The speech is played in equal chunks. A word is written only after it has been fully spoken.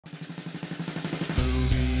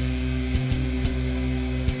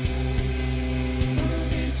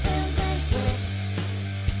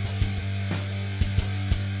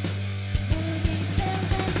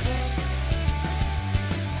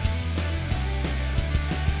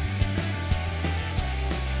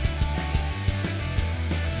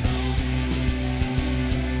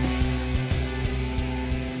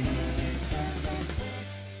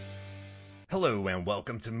Hello and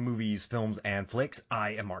welcome to Movies, Films, and Flicks.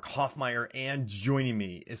 I am Mark Hoffmeyer, and joining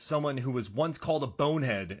me is someone who was once called a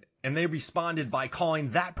bonehead, and they responded by calling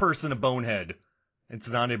that person a bonehead. It's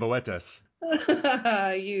Nane Boetes.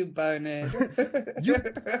 You bonehead.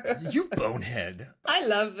 You bonehead. I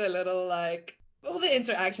love the little, all the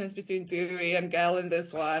interactions between Dewey and Gail in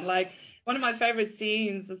this one. One of my favorite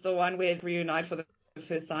scenes is the one where they reunite for the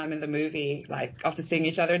first time in the movie, after seeing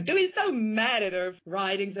each other. Dewey's so mad at her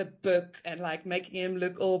writing the book and, making him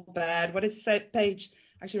look all bad. What is that page?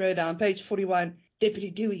 I actually wrote it down, page 41. Deputy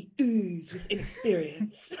Dewey, ooze with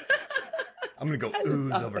inexperience. I'm going to go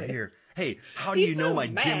ooze over here. Hey, how do you know my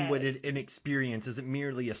dim-witted inexperience isn't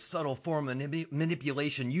merely a subtle form of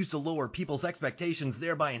manipulation used to lower people's expectations,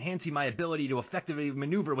 thereby enhancing my ability to effectively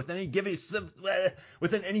maneuver within any given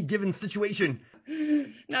situation?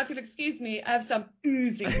 Now, if you'll excuse me, I have some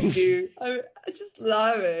oozing to do. I just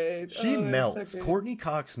love it. She melts. So Courtney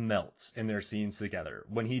Cox melts in their scenes together.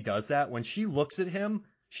 When he does that, when she looks at him,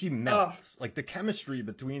 she melts. The chemistry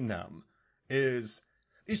between them is...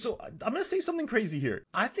 So I'm going to say something crazy here.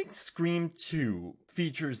 I think Scream 2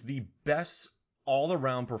 features the best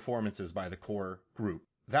all-around performances by the core group.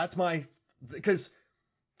 That's because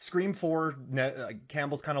Scream 4,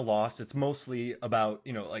 Campbell's kind of lost. It's mostly about,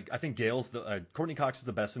 I think Courtney Cox is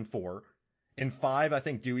the best in 4. In 5, I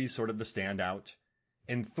think Dewey's sort of the standout.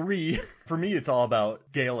 In 3, for me, it's all about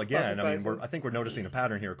Gail again. I think we're noticing a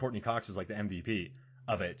pattern here. Courtney Cox is the MVP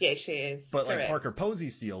of it. Yeah, she is. But Parker Posey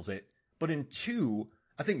steals it. But in 2,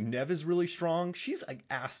 I think Nev is really strong. She's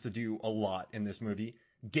asked to do a lot in this movie.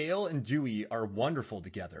 Gail and Dewey are wonderful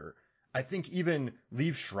together. I think even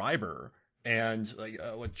Liev Schreiber and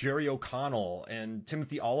Jerry O'Connell and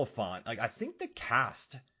Timothy Oliphant, I think the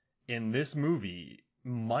cast in this movie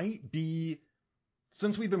might be,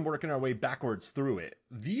 since we've been working our way backwards through it,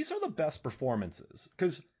 these are the best performances.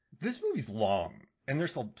 Because this movie's long and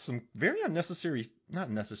there's some very unnecessary,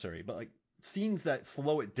 not necessary, but scenes that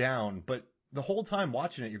slow it down, but the whole time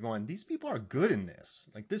watching it, you're going, these people are good in this.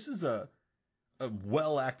 This is a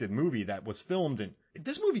well-acted movie that was filmed. And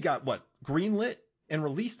this movie got, greenlit and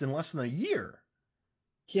released in less than a year.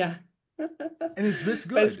 Yeah. And is this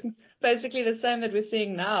good? Basically the same that we're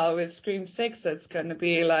seeing now with Scream 6. It's going to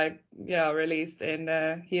be, released in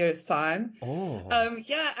a year's time. Oh.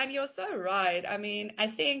 Yeah, and you're so right. I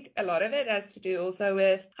think a lot of it has to do also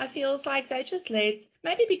with, I feels like they just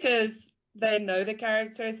maybe because they know the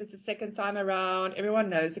characters. It's the second time around. Everyone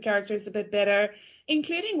knows the characters a bit better,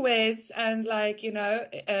 including Wes and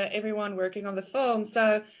everyone working on the film.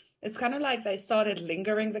 So it's kind of like they started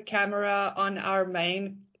lingering the camera on our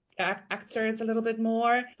main actors a little bit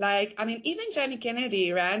more. Even Jamie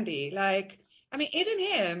Kennedy, Randy, even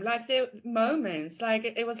him, the moments,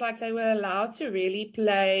 it was like they were allowed to really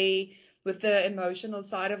play with the emotional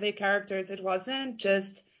side of their characters. It wasn't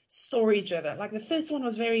just story driven. The first one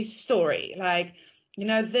was very story,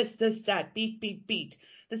 this, that, beat.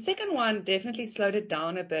 The second one definitely slowed it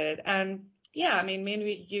down a bit. And yeah, me and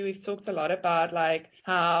we've talked a lot about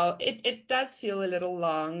how it does feel a little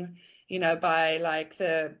long, by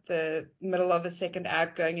the middle of the second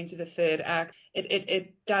act going into the third act.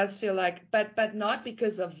 It does feel but not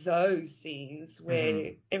because of those scenes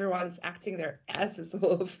where everyone's acting their asses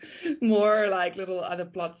off, more little other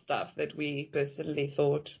plot stuff that we personally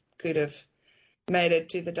thought could have made it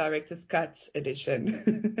to the director's cut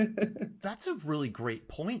edition. That's a really great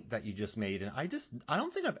point that you just made. And I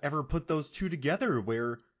don't think I've ever put those two together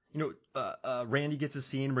where, Randy gets a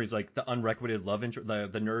scene where he's the unrequited love interest, the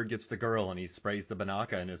nerd gets the girl and he sprays the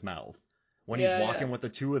banaka in his mouth. When he's walking with the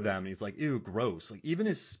two of them, and he's ew, gross. Even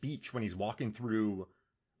his speech when he's walking through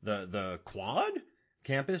the quad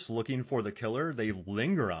campus looking for the killer, they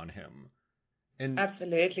linger on him. And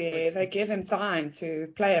absolutely. They give him time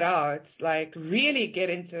to play it out, really get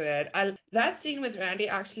into it. That scene with Randy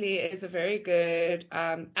actually is a very good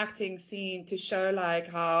acting scene to show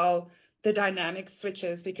how the dynamic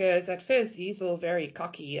switches, because at first he's all very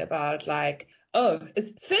cocky about First,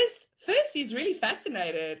 he's really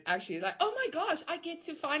fascinated, actually. He's oh my gosh, I get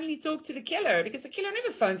to finally talk to the killer, because the killer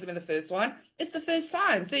never phones him in the first one. It's the first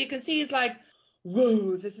time. So you can see he's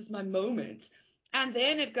whoa, this is my moment. And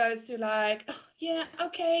then it goes to oh, yeah,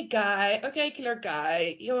 okay, killer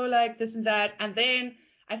guy, you're this and that. And then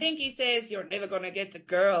I think he says, you're never going to get the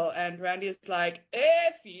girl. And Randy is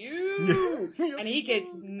F you. And he gets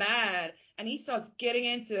mad and he starts getting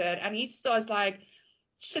into it. And he starts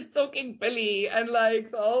shit talking Billy and the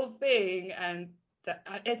whole thing. And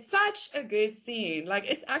it's such a good scene.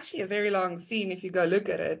 It's actually a very long scene if you go look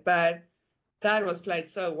at it. But that was played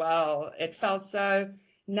so well. It felt so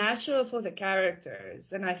natural for the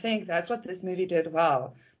characters. And I think that's what this movie did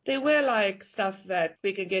well. There were like stuff that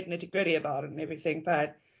we could get nitty gritty about and everything,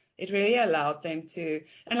 but it really allowed them to,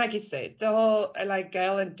 and like you said, the whole, like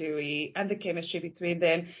Gail and Dewey and the chemistry between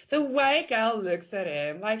them, the way Gail looks at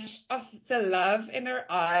him, like the love in her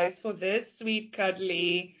eyes for this sweet,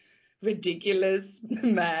 cuddly, ridiculous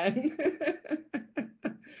man.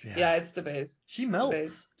 Yeah, it's the best. She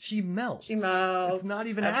melts. She melts. She melts. It's not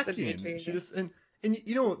even Absolutely. acting. She just, and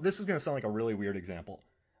you know, this is going to sound like a really weird example,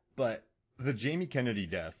 but the Jamie Kennedy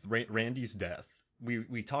death, Randy's death,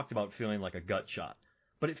 we talked about feeling like a gut shot.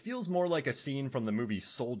 But it feels more like a scene from the movie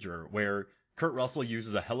Soldier, where Kurt Russell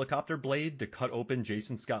uses a helicopter blade to cut open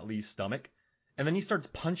Jason Scott Lee's stomach, and then he starts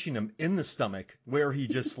punching him in the stomach where he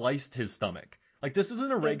just sliced his stomach. Like, this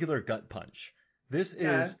isn't a regular gut punch. This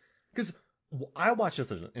is, because I watched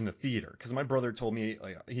this in the theater, because my brother told me,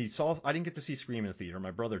 like, I didn't get to see Scream in the theater,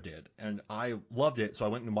 my brother did, and I loved it, so I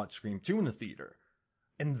went and watched Scream 2 in the theater.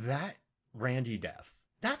 And that Randy death,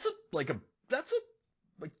 that's a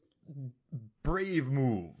brave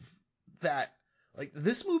move. That, like,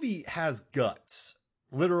 this movie has guts,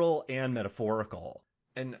 literal and metaphorical,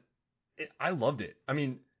 and I loved it. I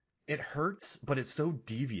mean, it hurts, but it's so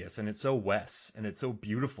devious, and it's so Wes, and it's so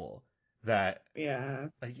beautiful that,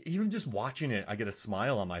 like, even just watching it, I get a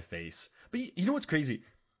smile on my face. But you know what's crazy?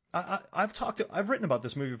 I've written about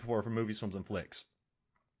this movie before for Movies, Films, and Flicks,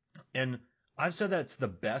 and I've said that it's the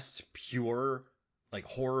best pure, like,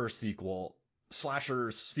 horror sequel,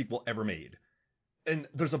 slasher sequel ever made. And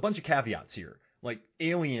there's a bunch of caveats here, like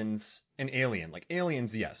Aliens and Alien. Like,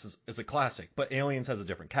 Aliens, yes, is a classic, but Aliens has a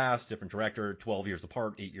different cast, different director, 12 years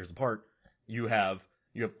apart, 8 years apart. You have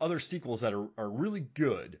other sequels that are really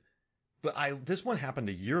good, but this one happened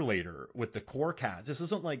a year later with the core cast. This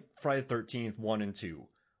isn't like Friday the 13th 1 and 2,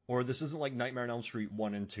 or this isn't like Nightmare on Elm Street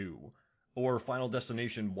 1 and 2, or Final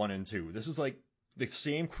Destination 1 and 2. This is like the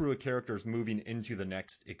same crew of characters moving into the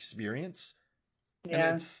next experience. Yeah.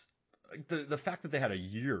 And it's the fact that they had a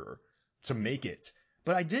year to make it.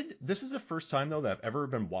 But this is the first time, though, that I've ever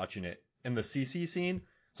been watching it in the CC scene.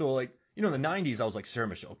 So, like, you know, in the 90s, I was like, Sarah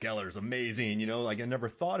Michelle Gellar is amazing, you know, like, I never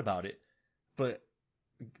thought about it. But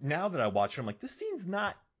now that I watch it, I'm like, this scene's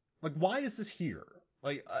not, like, why is this here?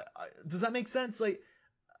 Like, does that make sense? Like,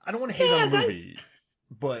 I don't want to hate on the movie.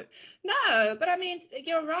 But no, but I mean,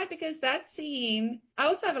 you're right, because that scene, I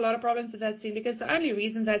also have a lot of problems with that scene, because the only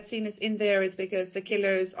reason that scene is in there is because the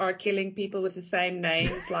killers are killing people with the same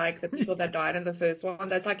names, like the people that died in the first one.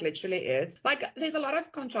 That's like literally it. Like, there's a lot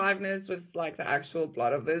of contrivedness with like the actual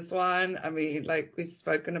plot of this one. I mean, like, we've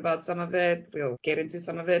spoken about some of it. We'll get into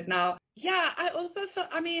some of it now. Yeah, I also felt,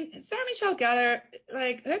 I mean, Sarah Michelle Gellar,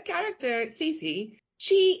 like, her character, Cece,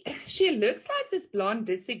 she looks like this blonde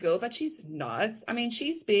ditzy girl, but she's not. I mean,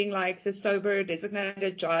 she's being like the sober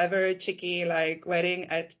designated driver chickie, like waiting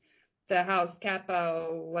at the house Kappa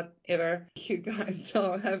or whatever. You guys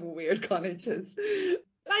all have weird colleges.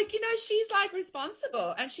 Like, you know, she's like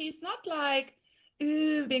responsible, and she's not like,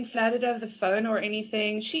 ooh, being flattered over the phone or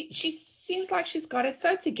anything. She seems like she's got it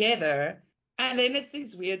so together. And then it's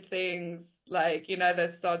these weird things, like, you know,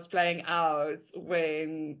 that starts playing out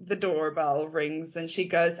when the doorbell rings and she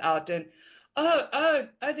goes out and, oh,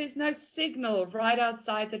 there's no signal right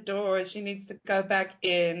outside the door. She needs to go back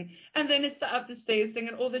in. And then it's the up the stairs thing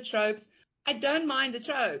and all the tropes. I don't mind the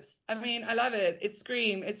tropes. I mean, I love it. It's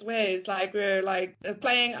Scream. It's Wes. Like, we're like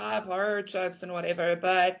playing up horror tropes and whatever.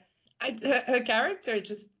 But her character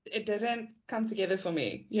just, it didn't come together for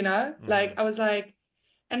me, you know? Mm. Like, I was like,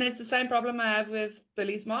 and it's the same problem I have with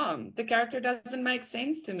Billy's mom. The character doesn't make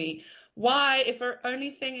sense to me. Why, if her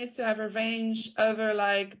only thing is to have revenge over,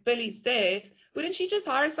 like, Billy's death, wouldn't she just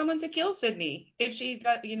hire someone to kill Sydney if she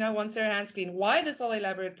got, you know, wants her hands clean? Why this whole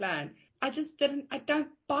elaborate plan? I don't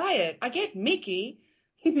buy it. I get Mickey.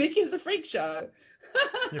 Mickey is a freak show.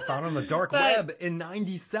 You found on the dark web in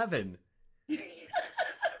 97. I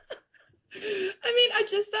mean, I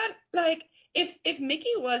just don't, like, if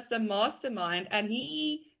Mickey was the mastermind and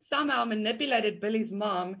he somehow manipulated Billy's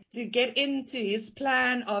mom to get into his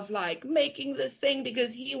plan of like making this thing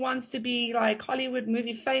because he wants to be like Hollywood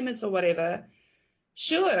movie famous or whatever,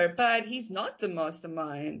 sure, but he's not the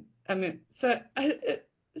mastermind. I mean, so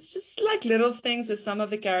it's just like little things with some of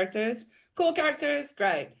the characters. Cool characters,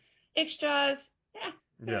 great. Extras,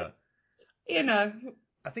 yeah. You know.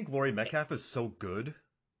 I think Laurie Metcalf is so good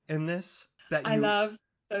in this that I love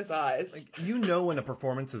those eyes. Like, you know when a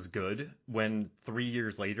performance is good when 3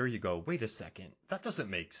 years later you go, wait a second, that doesn't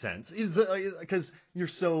make sense. Because you're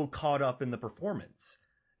so caught up in the performance.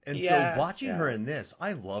 And so Yeah, watching her yeah. in this,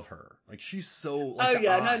 I love her. Like she's so like Oh the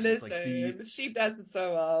yeah, no, eyes, like the listen, she does it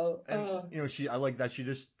so well. and Oh, I like that she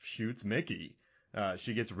just shoots Mickey.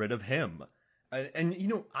 She gets rid of him. And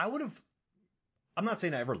I'm not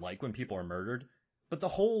saying I ever like when people are murdered, but the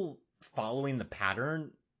whole following the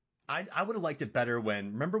pattern, I would have liked it better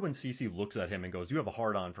remember when Cece looks at him and goes, "You have a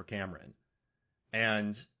hard on for Cameron,"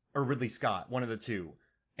 or Ridley Scott, one of the two,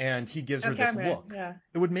 and he gives oh, her this Cameron, look. yeah.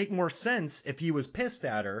 It would make more sense if he was pissed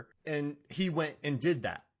at her and he went and did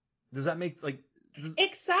that. Does that make like?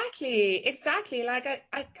 Exactly. Like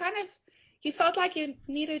I kind of, you felt like you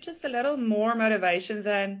needed just a little more motivation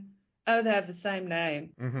than, oh, they have the same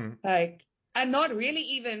name. Mm-hmm. Like, and not really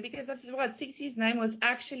even because of what Cece's name was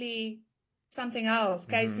actually something else,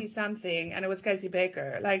 Mm-hmm. Casey something, and it was Casey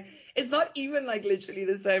Baker. Like, it's not even like literally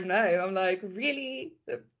the same name. I'm like, really?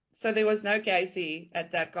 So there was no Casey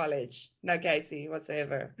at that college, no Casey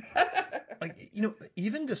whatsoever. Like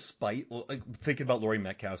even despite like thinking about Laurie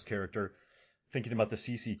Metcalf's character, thinking about the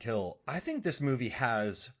CC kill, I think this movie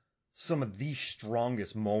has some of the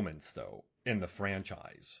strongest moments though in the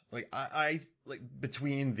franchise. Like I like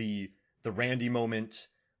between the Randy moment,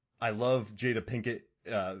 I love Jada Pinkett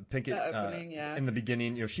The opening, yeah. in the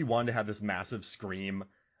beginning. She wanted to have this massive scream.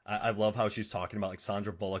 I love how she's talking about like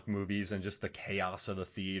Sandra Bullock movies and just the chaos of the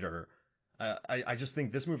theater. I just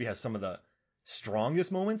think this movie has some of the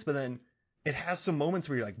strongest moments, but then it has some moments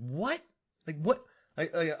where you're like, what? Like what? I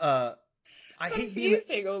hate being.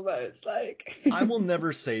 Confusing almost, like. I will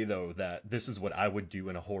never say though that this is what I would do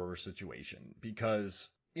in a horror situation because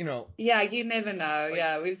Yeah, you never know. like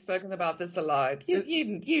Yeah, we've spoken about this a lot.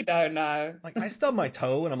 You don't know. like I stub my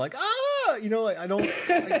toe and I'm like like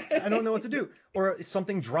I don't know what to do, or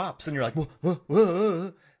something drops and you're like whoa,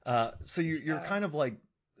 whoa. So you're kind of like,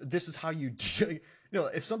 this is how you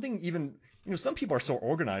if something even some people are so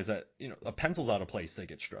organized that a pencil's out of place, they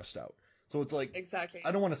get stressed out. So it's like, Exactly.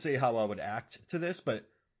 I don't want to say how I would act to this, but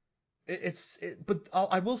but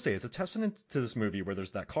I will say it's a testament to this movie where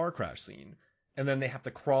there's that car crash scene and then they have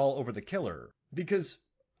to crawl over the killer, because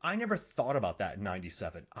I never thought about that in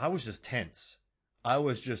 97. I was just tense. I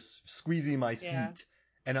was just squeezing my seat. Yeah.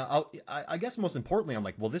 And I guess most importantly, I'm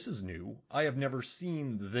like, well, this is new. I have never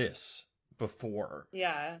seen this before.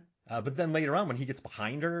 Yeah. But then later on when he gets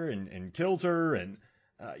behind her and kills her, and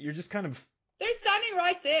you're just kind of, They're standing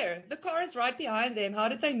right there. The car is right behind them. How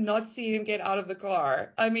did they not see him get out of the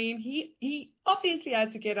car? I mean, he obviously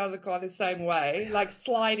had to get out of the car the same way, like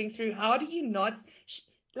sliding through. How do you not?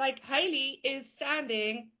 Like, Haley is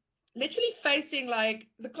standing literally facing, like,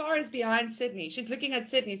 the car is behind Sydney. She's looking at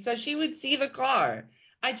Sydney, so she would see the car.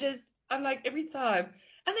 I'm like, every time.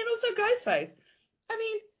 And then also Ghostface. I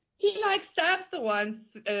mean, he like stabs the one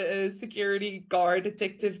security guard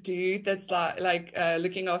detective dude that's like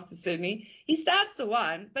looking after Sydney. He stabs the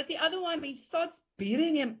one, but the other one, he starts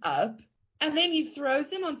beating him up, and then he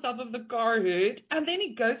throws him on top of the car hood, and then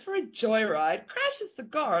he goes for a joyride, crashes the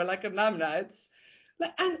car like a numbnuts.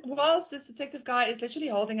 And whilst this detective guy is literally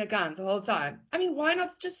holding a gun the whole time, I mean, why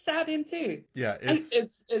not just stab him too? yeah, It's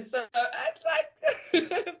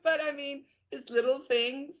like, but I mean, it's little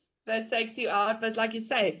things that takes you out. But like you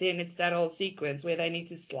say, then it's that whole sequence where they need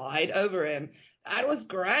to slide over him. That was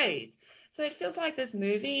great. So it feels like this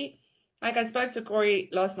movie. Like, I spoke to Corey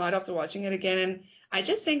last night after watching it again, and I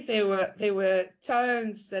just think there were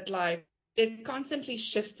tones that, like, it constantly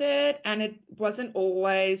shifted, and it wasn't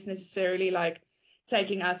always necessarily like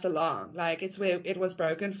taking us along. Like, it's where it was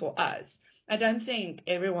broken for us. I don't think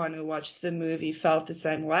everyone who watched the movie felt the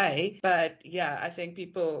same way, but yeah, I think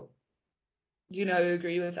people,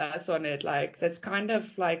 agree with us on it. Like, that's kind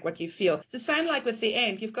of like what you feel. It's the same like with the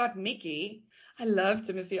end. You've got Mickey. I love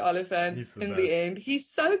Timothy Olyphant in the end. He's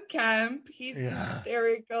so camp. He's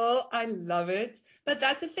hysterical. I love it. But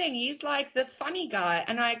that's the thing. He's like the funny guy.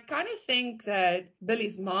 And I kind of think that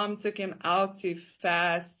Billy's mom took him out too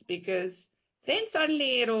fast, because then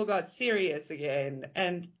suddenly it all got serious again.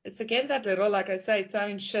 And it's again that little, like I say,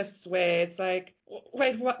 tone shifts where it's like,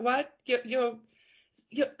 wait, what? They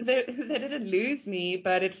didn't lose me,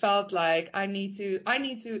 but it felt like I needed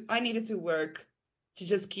to work to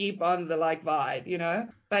just keep on the like vibe.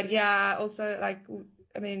 But yeah, also like,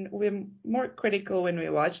 I mean, we're more critical when we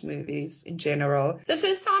watch movies in general. The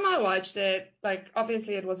first time I watched it, like,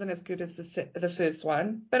 obviously it wasn't as good as the first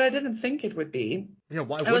one, but I didn't think it would be. Yeah,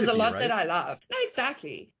 why would it was it a be, lot right? that I loved. No,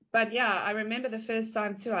 exactly. But yeah, I remember the first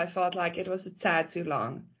time too, I felt like it was a tad too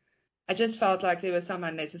long. I just felt like there were some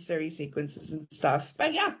unnecessary sequences and stuff.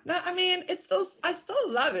 But yeah, no, I mean, I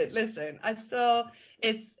still love it. Listen,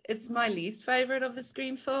 it's my least favorite of the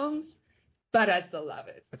Scream films, but I still love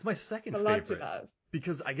it. It's my second It's a lot favorite. to love.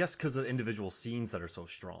 because I guess because of the individual scenes that are so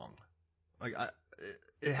strong. Like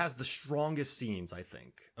it has the strongest scenes, I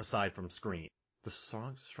think, aside from Scream. The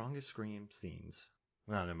strongest Scream scenes.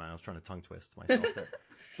 No, never mind. I was trying to tongue twist myself there.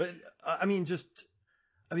 But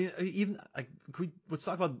even let's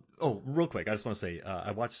talk about. Oh, real quick, I just want to say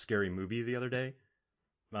I watched Scary Movie the other day.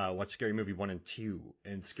 Watched Scary Movie 1 and 2,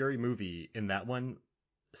 and Scary Movie in that one,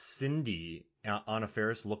 Cindy Anna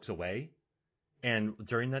Faris looks away, and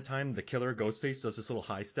during that time, the killer Ghostface does this little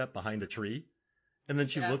high step behind a tree, and then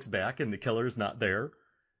she looks back, and the killer is not there,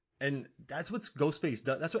 and that's what Ghostface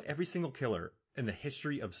does. That's what every single killer in the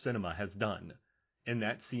history of cinema has done in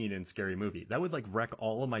that scene in Scary Movie. That would like wreck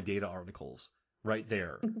all of my data articles right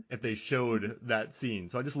there if they showed that scene.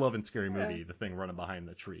 So I just love in Scary Movie the thing running behind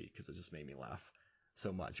the tree because it just made me laugh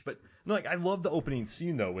so much. But no, like I love the opening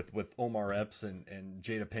scene though with Omar Epps and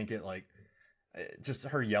Jada Pinkett, like just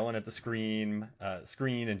her yelling at the screen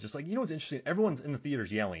and just like, you know what's interesting, everyone's in the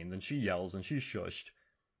theaters yelling, then she yells and she's shushed,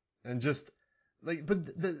 and just like,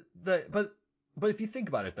 but if you think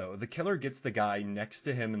about it though, the killer gets the guy next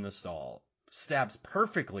to him in the stall, stabs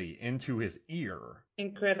perfectly into his ear,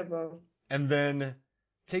 Incredible, and then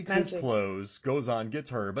takes Magic. his clothes, goes on,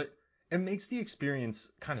 gets her, but it makes the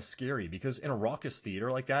experience kind of scary because in a raucous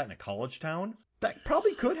theater like that in a college town, that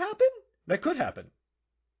probably could happen. That could happen.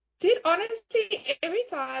 Dude, honestly, every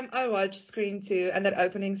time I watch Scream 2 and that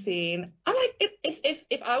opening scene, I'm like,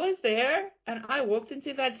 if I was there and I walked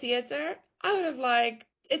into that theater, I would have like,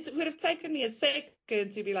 it would have taken me a second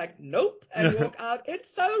to be like, nope, and walk out.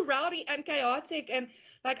 It's so rowdy and chaotic. And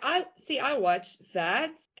like, I watch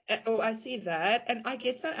that, or I see that, and I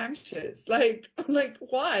get so anxious. Like, I'm like,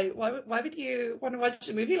 why? Why would you want to watch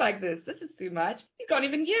a movie like this? This is too much. You can't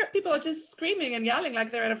even hear. People are just screaming and yelling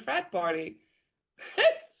like they're at a frat party.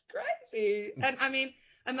 It's crazy. And I mean,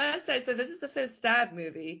 I must say, so this is the first Stab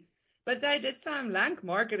movie, but they did some lank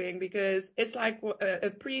marketing because it's like a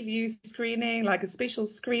preview screening, like a special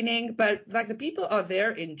screening, but like the people are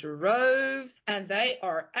there in droves and they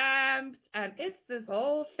are amped and it's this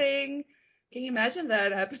whole thing. Can you imagine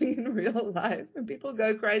that happening in real life? And people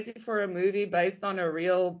go crazy for a movie based on a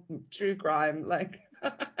real true crime, like.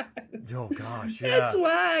 Oh gosh, yeah. It's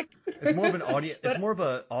whack. It's more of an audience. It's more of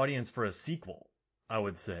an audience for a sequel, I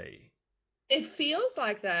would say. It feels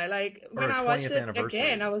like that. Like Or when a I watched 20th it anniversary.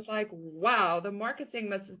 again, I was like, wow, the marketing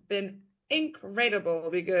must have been incredible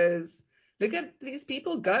because look at these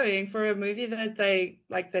people going for a movie that they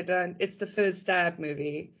don't. It's the first Stab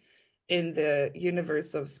movie in the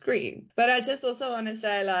universe of Scream. But I just also want to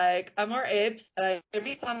say, like, Amar Epps, like,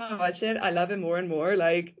 every time I watch it, I love him more and more,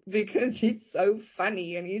 like, because he's so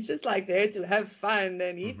funny and he's just like there to have fun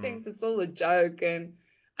and he thinks it's all a joke. And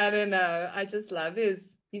I don't know, I just love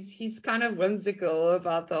he's kind of whimsical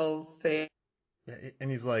about the whole thing. Yeah,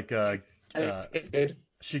 and he's like, It's good.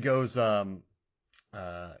 she goes, give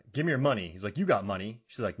me your money. He's like, you got money.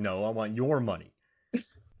 She's like, no, I want your money.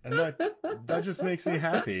 And that just makes me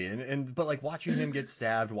happy. But like watching him get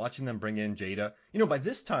stabbed, watching them bring in Jada, you know, by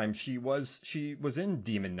this time she was in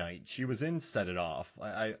Demon Knight. She was in Set It Off.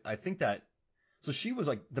 I think that, so she was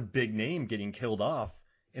like the big name getting killed off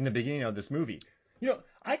in the beginning of this movie. You know,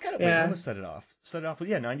 I kind of, wait, when was Set It Off? Set It Off,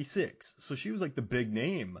 yeah, 96. So she was like the big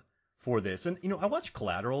name for this. And, you know, I watched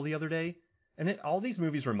Collateral the other day, and all these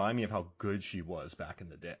movies remind me of how good she was back in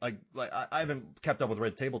the day. Like I haven't kept up with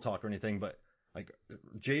Red Table Talk or anything, but like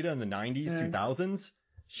Jada in the 90s, 2000s,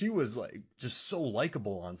 she was like just so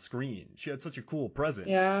likable on screen. She had such a cool presence.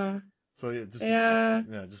 Yeah. So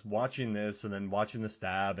just watching this and then watching the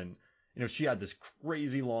stab, and you know, she had this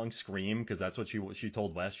crazy long scream because that's what she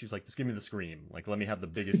told Wes. She's like, just give me the scream. Like, let me have the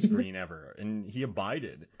biggest screen ever. And he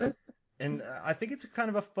abided. And I think it's kind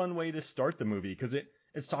of a fun way to start the movie because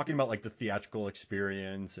it's talking about like the theatrical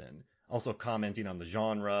experience and also commenting on the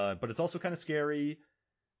genre, but it's also kind of scary.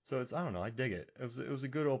 So I don't know, I dig it. It was a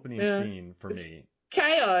good opening scene for me.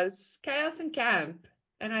 Chaos and camp.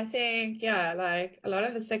 And I think, like a lot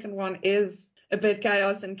of the second one is a bit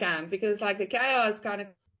chaos and camp because like the chaos kind of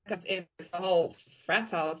comes in with the whole frat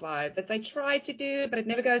house vibe that they try to do, but it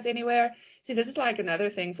never goes anywhere. See, this is like another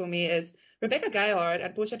thing for me is Rebecca Gayheart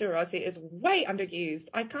and Portia de Rossi is way underused.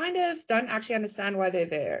 I kind of don't actually understand why they're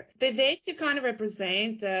there. They're there to kind of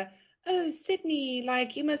represent the, oh, Sydney,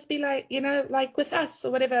 like you must be like, you know, like with us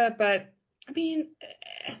or whatever. But I mean,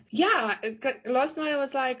 last night I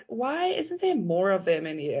was like, why isn't there more of them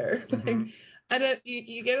in here? Like, I don't,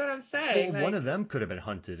 you get what I'm saying? Well, like, one of them could have been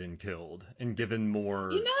hunted and killed and given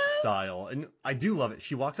more style. And I do love it.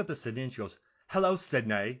 She walks up to Sydney and she goes, hello,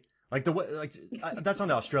 Sydney. Like the way, like that's not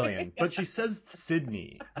Australian, but she says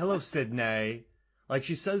Sydney. Hello, Sydney. Like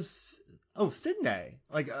she says, Oh, Sydney.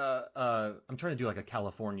 Like, I'm trying to do like a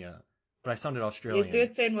California, but I sounded Yes, do Australian.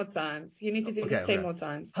 it 10 more times. You need to do Okay, this 10 okay. more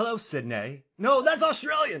times. Hello, Sydney. No, that's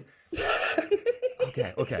Australian.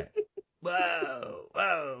 Okay, okay. Whoa,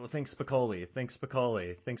 whoa. Think Spicoli. Think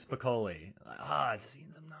Spicoli. Think Spicoli. I've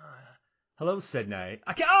seen them. Hello, Sydney.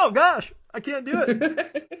 I can't. Oh gosh, I can't do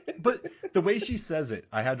it. But the way she says it,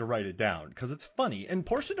 I had to write it down because it's funny. And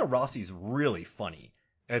Portia de Rossi's really funny.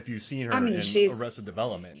 If you've seen I her mean, in Arrested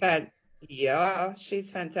Development. yeah, she's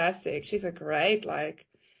fantastic. She's a great, like,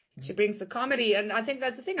 she brings the comedy, and I think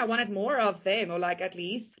that's the thing. I wanted more of them, or like at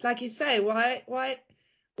least, like you say, why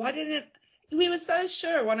didn't we were so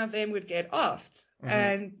sure one of them would get offed, Mhm.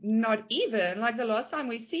 and not even like the last time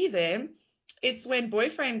we see them, it's when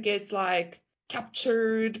boyfriend gets like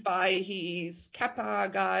captured by his Kappa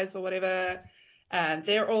guys or whatever, and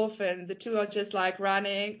they're orphaned. The two are just like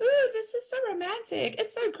running. Ooh, this is so romantic.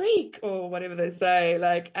 It's so Greek or whatever they say.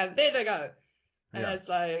 Like, and there they go. And Yeah. that's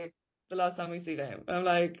like the last time we see them. I'm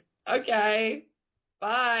like, okay,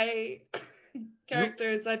 bye. You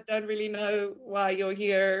Characters I don't really know why you're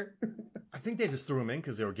here. I think they just threw him in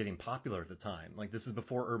because they were getting popular at the time. Like this is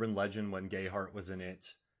before Urban Legend when Gayheart was in it.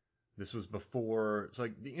 This was before, so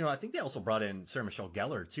like I think they also brought in Sarah Michelle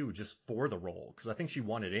Gellar too, just for the role because I think she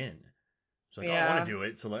wanted in. She's like, oh, I want Yeah, to do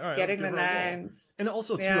it, so like, all right, let's getting give the her a role. names. And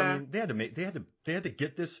also too, I Yeah, mean, they had to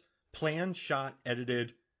get this planned, shot,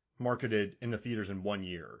 edited, marketed in the theaters in 1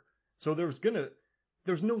 year. So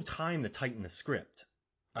there's no time to tighten the script.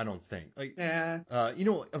 I don't think. Like, yeah,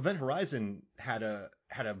 Event Horizon had a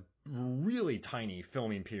really tiny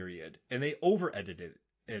filming period, and they over edited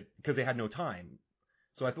it because they had no time.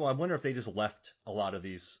 So I wonder if they just left a lot of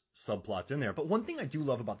these subplots in there. But one thing I do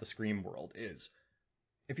love about the Scream world is,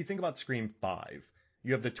 if you think about Scream 5,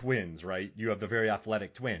 you have the twins, right? You have the very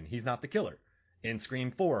athletic twin. He's not the killer. In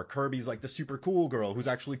Scream 4, Kirby's like the super cool girl who's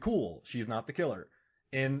actually cool. She's not the killer.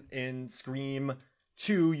 In Scream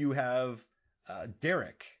 2, you have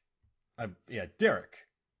Derek. Derek.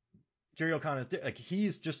 Jerry O'Connor's like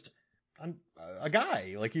he's just a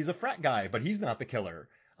guy. Like he's a frat guy, but he's not the killer.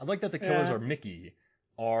 I like that the killers yeah. are Mickey,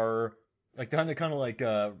 are like kind of like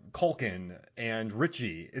Culkin and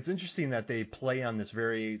Richie. It's interesting that they play on this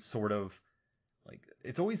very sort of like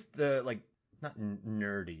it's always the like not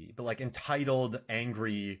nerdy, but like entitled,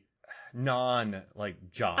 angry, non like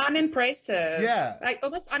jock. Unimpressive. Yeah. Like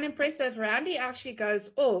almost unimpressive. Randy actually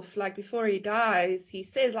goes off, like before he dies, he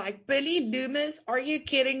says like, Billy Loomis, are you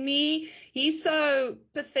kidding me? He's so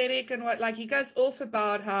pathetic and what, like he goes off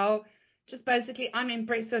about how just basically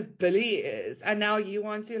unimpressive Billy is. And now you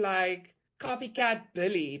want to like copycat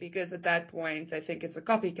Billy because at that point they think it's a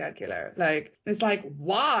copycat killer. Like it's like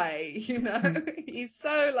why? He's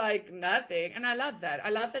so like nothing. And I love that. I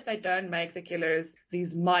love that they don't make the killers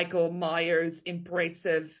these Michael Myers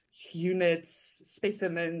impressive units,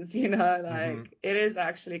 specimens, Mm-hmm. it is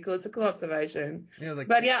actually cool. It's a cool observation. Yeah, like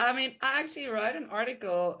But yeah, I mean, I actually wrote an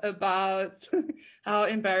article about how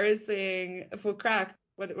embarrassing for crack.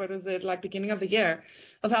 What was it, like beginning of the year,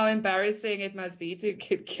 of how embarrassing it must be to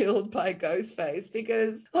get killed by Ghostface,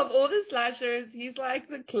 because of all the slashers, he's like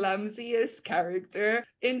the clumsiest character.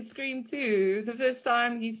 In Scream 2, the first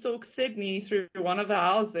time he stalks Sydney through one of the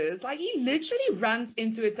houses, like he literally runs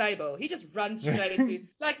into a table. He just runs straight into,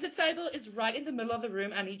 like the table is right in the middle of the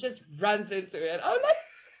room and he just runs into it. I'm like,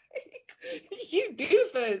 you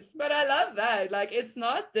doofus. But I love that. Like, it's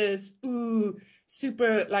not this, ooh,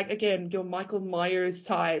 super, like, again, your Michael Myers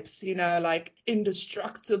types, like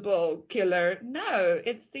indestructible killer. No,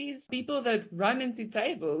 it's these people that run into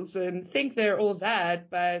tables and think they're all that,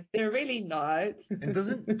 but they're really not. And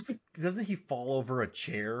doesn't he fall over a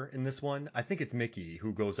chair in this one? I think it's Mickey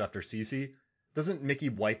who goes after Cece. Doesn't Mickey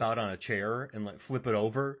wipe out on a chair and like flip it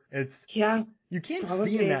over? Yeah, You can't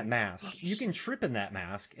probably. see in that mask. You can trip in that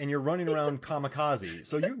mask, and you're running around kamikaze.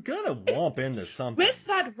 So you're gonna womp into something. With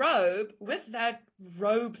that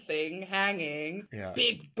robe thing hanging, Yeah.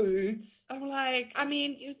 big boots. I'm like, I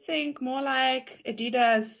mean, you think more like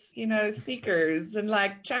Adidas, sneakers and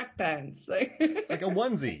like track pants, Like a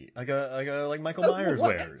onesie, like Michael Myers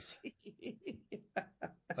wears.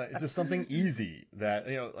 It's just something easy that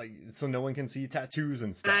like so no one can see tattoos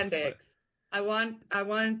and stuff. Spandex. I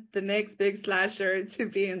want the next big slasher to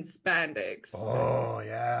be in spandex. Oh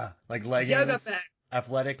yeah, like leggings, Yoga pants.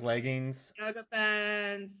 athletic leggings. Yoga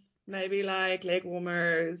pants, maybe like leg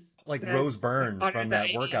warmers. Like That's Rose Byrne under from the that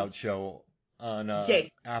 80s. workout show on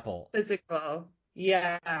Yes. Apple. Physical.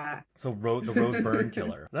 Yeah. So the Rose Byrne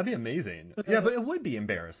killer. That'd be amazing. Yeah, but it would be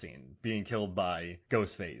embarrassing being killed by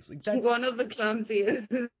Ghostface. Like that's one of the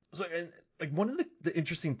clumsiest. so, and like one of the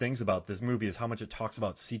interesting things about this movie is how much it talks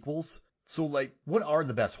about sequels. So, like, what are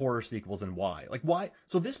the best horror sequels and why? Like, why?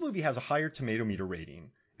 So this movie has a higher tomato meter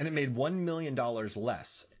rating, and it made $1 million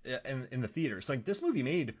less in the theaters. Like, this movie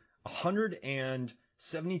made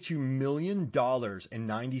 $172 million in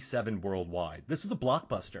 97 worldwide. This is a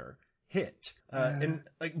blockbuster hit. And,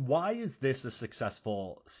 like, why is this a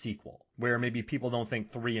successful sequel? Where maybe people don't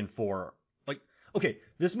think 3 and 4... Okay,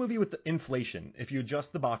 this movie with the inflation, if you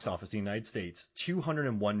adjust the box office in the United States,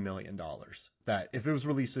 $201 million. That, if it was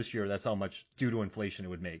released this year, that's how much, due to inflation, it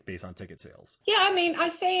would make based on ticket sales. Yeah, I mean, I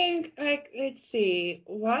think, like, let's see,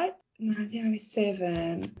 what?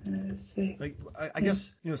 1997. Like, I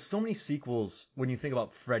guess, so many sequels, when you think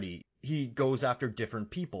about Freddy, he goes after different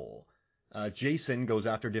people. Jason goes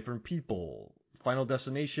after different people. Final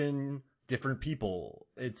Destination... different people.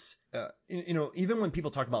 It's, even when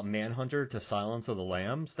people talk about Manhunter to Silence of the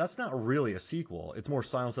Lambs, that's not really a sequel. It's more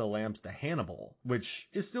Silence of the Lambs to Hannibal, which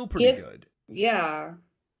is still pretty good. Yeah.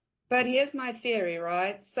 But here's my theory,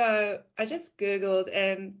 right? So I just Googled,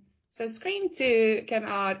 and so Scream 2 came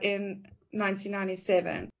out in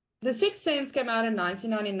 1997. The Sixth Sense came out in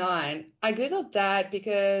 1999. I Googled that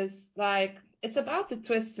because, like, it's about the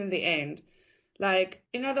twists in the end. Like,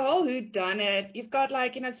 the whole whodunit, you've got,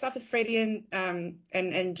 like, stuff with Freddy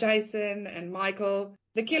and Jason and Michael.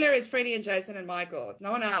 The killer is Freddy and Jason and Michael. It's no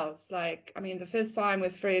one else. Like, I mean, the first time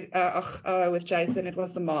with with Jason, it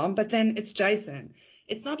was the mom, but then it's Jason.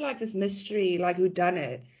 It's not like this mystery, like,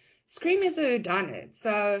 whodunit. Scream is a whodunit.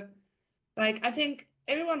 So, like, I think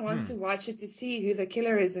everyone wants to watch it to see who the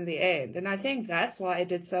killer is in the end. And I think that's why it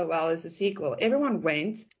did so well as a sequel. Everyone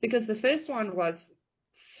went because the first one was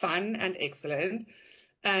fun and excellent,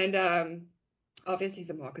 and obviously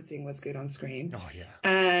the marketing was good on Scream. Oh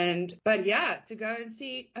yeah. But yeah, to go and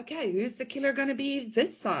see, okay, who's the killer going to be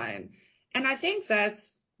this time? And I think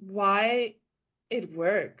that's why it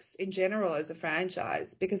works in general as a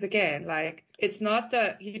franchise, because again, like, it's not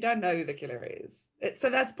you don't know who the killer is. So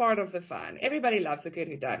that's part of the fun. Everybody loves a good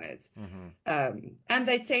whodunit. And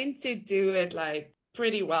they tend to do it, like,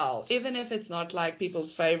 pretty well, even if it's not like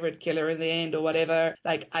people's favorite killer in the end or whatever.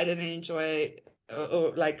 Like, I didn't enjoy,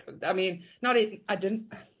 or like, I mean,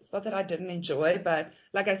 it's not that I didn't enjoy, but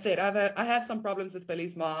like I said, I have some problems with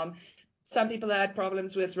Billy's mom. Some people had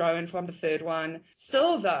problems with Rowan from the third one.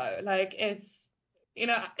 Still though, like, it's,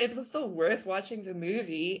 it was still worth watching the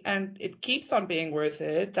movie, and it keeps on being worth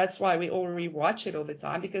it. That's why we all rewatch it all the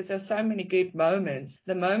time, because there's so many good moments.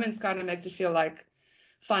 The moments kind of makes it feel like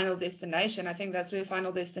Final Destination. I think that's where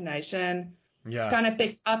Final Destination kind of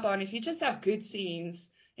picks up on. If you just have good scenes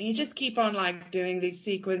and you just keep on, like, doing these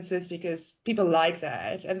sequences because people like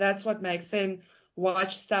that, and that's what makes them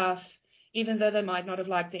watch stuff, even though they might not have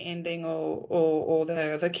liked the ending or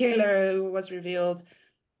the killer who was revealed.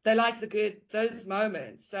 They like those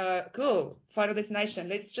moments. So cool, Final Destination.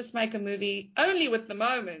 Let's just make a movie only with the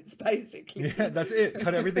moments, basically. Yeah, that's it.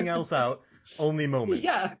 Cut everything else out. Only moments.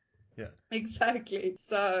 Yeah. Yeah, exactly.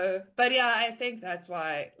 So, but yeah, I think that's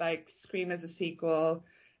why, like, Scream as a sequel,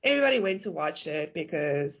 everybody went to watch it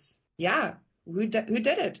because, yeah, who did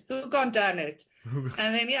it? Who gone done it?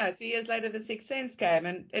 And then, yeah, 2 years later, The Sixth Sense came,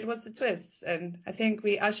 and it was the twists. And I think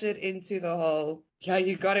we ushered into the whole,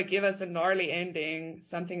 you got to give us a gnarly ending,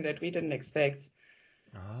 something that we didn't expect.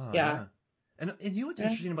 Yeah. And you know what's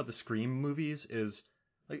interesting about the Scream movies is,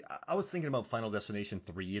 like, I was thinking about Final Destination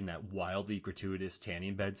 3 and that wildly gratuitous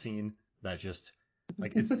tanning bed scene that just,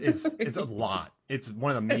 like, it's a lot. It's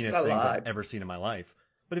one of the meanest things I've ever seen in my life.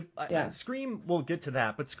 But Scream, we'll get to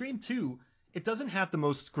that, but Scream 2, it doesn't have the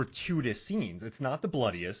most gratuitous scenes. It's not the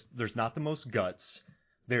bloodiest. There's not the most guts.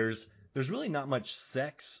 There's really not much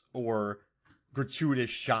sex or gratuitous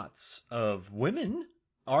shots of women,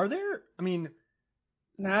 are there? I mean,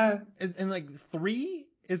 no. And like 3,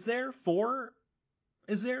 is there? 4?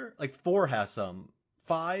 Is there? Like 4 has some.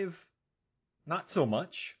 5, not so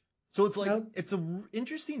much. So it's like, It's an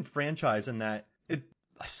interesting franchise in that it,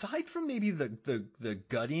 aside from maybe the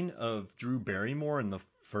gutting of Drew Barrymore in the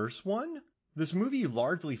first one, this movie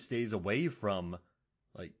largely stays away from,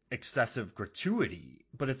 like, excessive gratuity,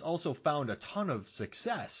 but it's also found a ton of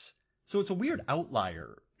success. So it's a weird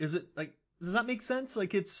outlier. Is it, like, does that make sense?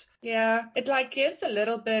 Like, it's... Yeah, it, like, gives a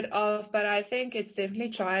little bit of, but I think it's definitely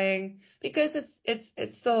trying, because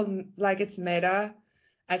it's still, like, it's meta.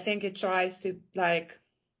 I think it tries to, like,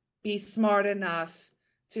 be smart enough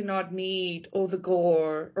to not need all the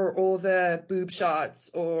gore or all the boob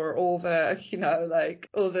shots or all the, like,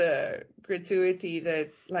 all the gratuity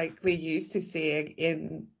that, like, we're used to seeing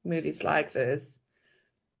in movies like this.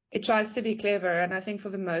 It tries to be clever, and I think for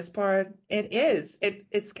the most part, it is.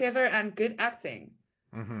 It's clever and good acting.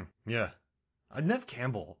 Yeah. Neve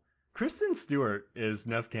Campbell. Kristen Stewart is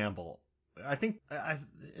Neve Campbell. I think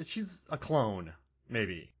she's a clone,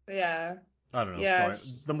 maybe. Yeah. I don't know. Yeah. Sorry.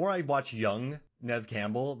 The more I watch young Nev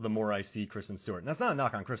Campbell, the more I see Kristen Stewart. And that's not a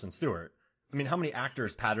knock on Kristen Stewart. I mean, how many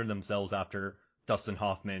actors pattern themselves after Dustin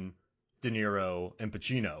Hoffman, De Niro, and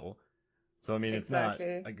Pacino? So I mean, it's not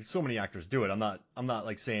like so many actors do it. I'm not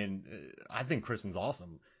like saying I think Kristen's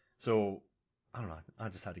awesome. So I don't know. I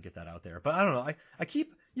just had to get that out there. But I don't know. I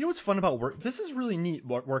keep, what's fun about work? This is really neat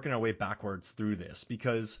working our way backwards through this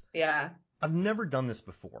because I've never done this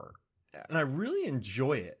before. Yeah. And I really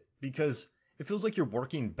enjoy it because it feels like you're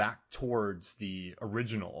working back towards the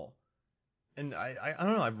original. And I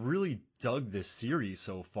don't know. I've really dug this series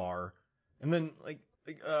so far. And then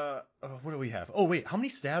what do we have? Oh, wait. How many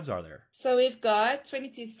stabs are there? So we've got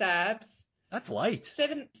 22 stabs. That's light.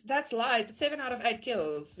 That's light, but 7 out of 8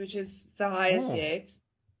 kills, which is the highest yet.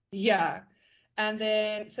 Yeah. And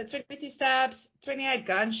then, so 22 stabs, 28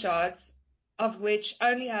 gunshots, of which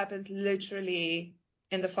only happens literally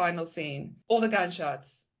in the final scene. All the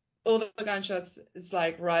gunshots is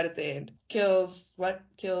like right at the end. Kills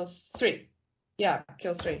 3. Yeah,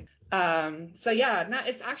 kills 3. So yeah, no,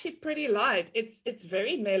 it's actually pretty light. It's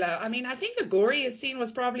very mellow. I mean, I think the goriest scene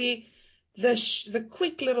was probably the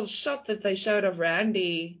quick little shot that they showed of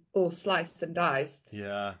Randy all sliced and diced.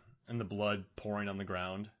 Yeah, and the blood pouring on the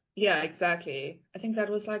ground. Yeah, exactly. I think that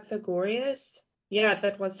was like the goriest. Yeah,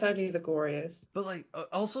 that was totally the goriest. But like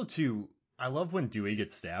also too, I love when Dewey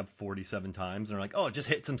gets stabbed 47 times and they're like, oh, just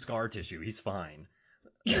hit some scar tissue, he's fine.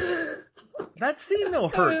 That scene though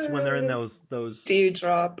hurts when they're in those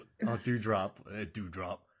dewdrop. Oh, dewdrop.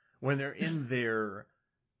 When they're in their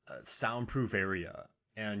soundproof area.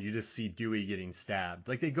 And you just see Dewey getting stabbed.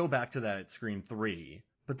 Like, they go back to that at Scream 3.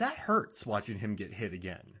 But that hurts watching him get hit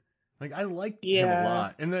again. Like, I like him a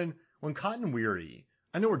lot. And then when Cotton Weary,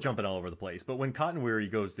 I know we're jumping all over the place, but when Cotton Weary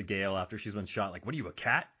goes to Gale after she's been shot, like, what are you, a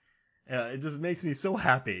cat? It just makes me so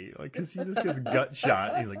happy. Like, because she just gets gut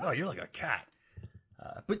shot. And he's like, oh, you're like a cat.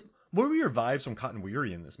 But what were your vibes from Cotton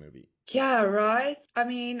Weary in this movie? Yeah, right. I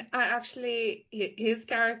mean, his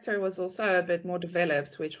character was also a bit more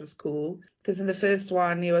developed, which was cool. Because in the first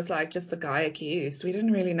one, he was like just a guy accused. We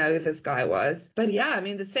didn't really know who this guy was. But yeah, I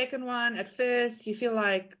mean, the second one, at first, you feel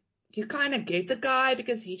like you kind of get the guy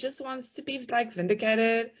because he just wants to be like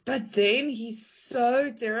vindicated. But then he's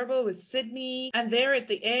so terrible with Sydney. And there at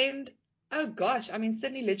the end, oh gosh, I mean,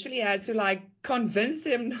 Sydney literally had to like convince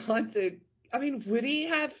him not to. I mean, would he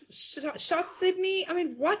have shot Sydney? I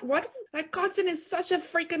mean, what? Like, Cotton is such a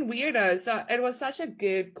freaking weirdo. So it was such a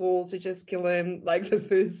good call to just kill him, like the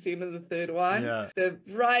first scene of the third one. Yeah. So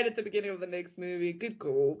right at the beginning of the next movie, good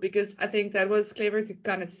call. Because I think that was clever to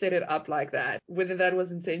kind of set it up like that. Whether that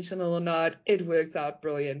was intentional or not, it worked out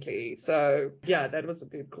brilliantly. So yeah, that was a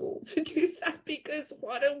good call to do that because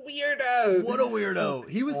what a weirdo. What a weirdo.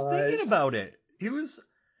 He was thinking about it. He was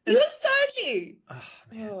totally. Oh,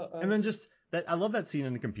 man. And then just that, I love that scene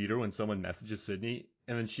in the computer when someone messages Sydney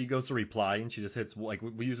and then she goes to reply and she just hits, like,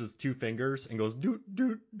 we uses 2 fingers and goes doot,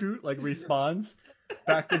 doot, doot, like responds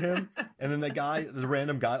back to him. And then the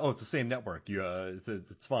random guy, oh, it's the same network.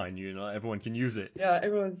 It's fine. Everyone can use it. Yeah,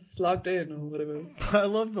 everyone's logged in or whatever. I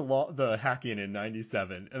love the hacking in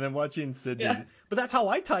 97 and then watching Sydney. Yeah. But that's how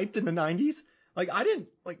I typed in the 90s. Like, I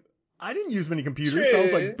didn't use many computers. True. So I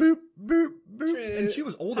was like, boop, boop, boop. True. And she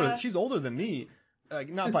was older. She's older than me.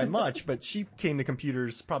 Not by much, but she came to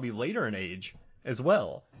computers probably later in age as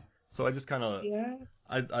well. So I just kind of,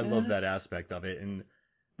 I love that aspect of it.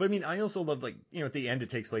 But I mean, I also love, like, at the end it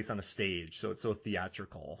takes place on a stage. So it's so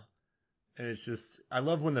theatrical. And it's just, I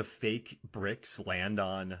love when the fake bricks land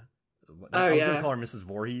on, I was going to call her Mrs.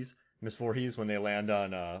 Voorhees. Miss Voorhees, when they land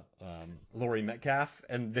on Laurie Metcalf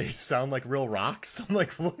and they sound like real rocks. I'm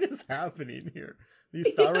like, what is happening here?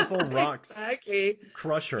 These styrofoam rocks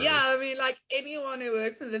crush her. Yeah, I mean, like, anyone who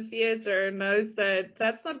works in the theater knows that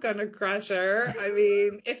that's not going to crush her. I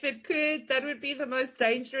mean, if it could, that would be the most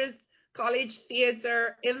dangerous college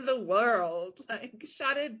theater in the world. Like,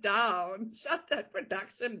 shut it down. Shut that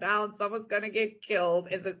production down. Someone's going to get killed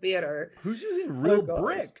in the theater. Who's using real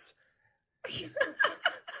bricks? Who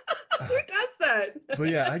does that? But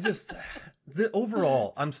yeah,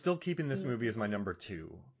 overall, I'm still keeping this movie as my number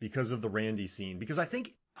 2 because of the Randy scene. Because I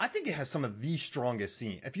think it has some of the strongest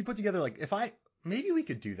scene. If you put together, like, maybe we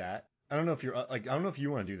could do that. I don't know if I don't know if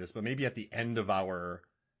you want to do this, but maybe at the end of our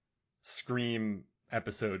Scream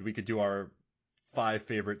episode, we could do our 5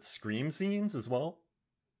 favorite Scream scenes as well.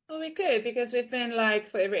 Oh, we could, because we've been, like,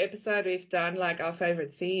 for every episode, we've done, like, our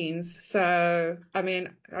favorite scenes. So, I mean,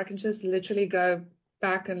 I can just literally go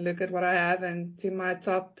back and look at what I have and do my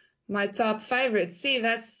top favorites. See,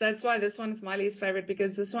 that's why this one is my least favorite,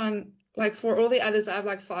 because this one Like for all the others, I have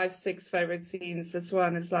like 5, 6 favorite scenes. This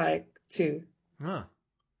one is like 2, Huh.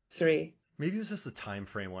 3. Maybe it was just the time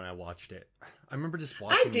frame when I watched it. I remember just I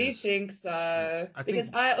watching do this. think so. I Because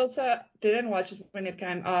think, I also didn't watch it when it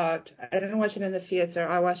came out. I didn't watch it in the theater.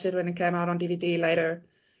 I watched it when it came out on DVD later.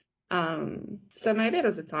 So maybe it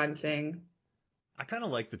was a time thing. I kind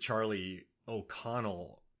of like the Charlie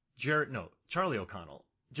O'Connell, Charlie O'Connell,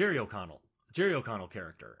 Jerry O'Connell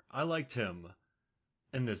character. I liked him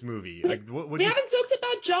in this movie. Like, what We do you? haven't talked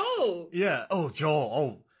about Joel. Yeah. Oh, Joel.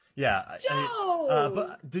 Oh, yeah. Joel.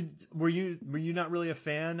 But were you not really a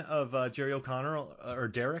fan of Jerry O'Connell or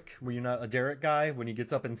Derek? Were you not a Derek guy when he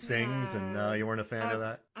gets up and sings, and No. you weren't a fan of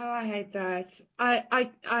that? Oh, I hate that.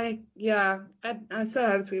 Yeah. I so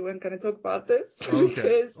hoped we weren't going to talk about this Okay.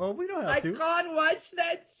 because Well, we don't have I to. can't watch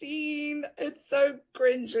that scene. It's so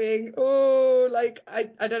cringing. Oh, like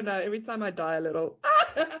I don't know. Every time I die a little.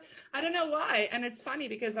 I don't know why. And it's funny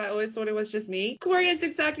because I always thought it was just me. Corey is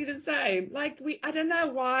exactly the same. Like I don't know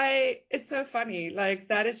why it's so funny. Like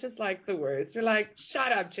that is just like the words. We're like,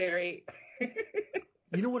 shut up, Jerry.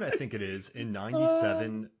 You know what I think it is? In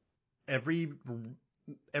 '97, every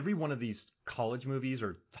one of these college movies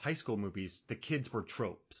or high school movies, the kids were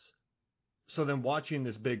tropes. So then watching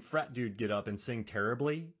this big frat dude get up and sing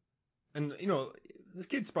terribly, and this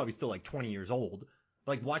kid's probably still like 20 years old,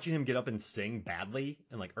 but like watching him get up and sing badly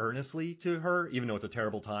and like earnestly to her, even though it's a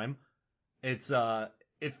terrible time, it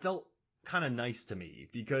felt kind of nice to me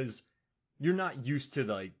because you're not used to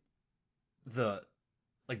the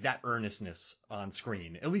like that earnestness on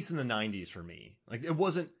screen, at least in the 90s for me. Like it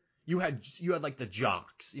wasn't, you had like the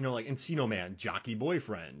jocks, like Encino Man, jockey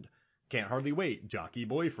boyfriend, Can't Hardly Wait, jockey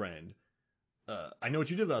boyfriend, I Know What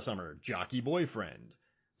You Did Last Summer, jockey boyfriend.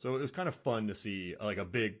 So it was kind of fun to see like a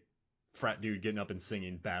big frat dude getting up and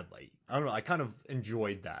singing badly. I don't know, I kind of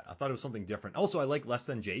enjoyed that. I thought it was something different. Also, I like Less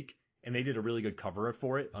Than Jake, and they did a really good cover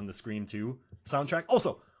for it on the Scream 2 soundtrack.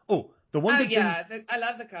 Also, the one good thing, I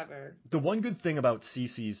love the cover. The one good thing about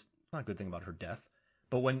Cece's, not a good thing about her death,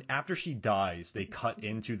 but when after she dies, they cut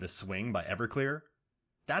into The Swing by Everclear.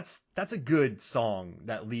 That's a good song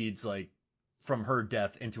that leads like from her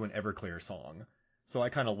death into an Everclear song. So I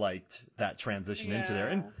kind of liked that transition into there.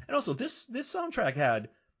 And also this soundtrack had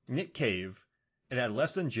Nick Cave, it had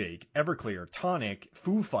Less Than Jake, Everclear, Tonic,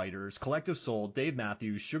 Foo Fighters, Collective Soul, Dave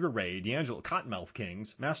Matthews, Sugar Ray, D'Angelo, Cottonmouth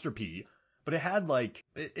Kings, Master P. But it had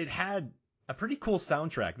it had a pretty cool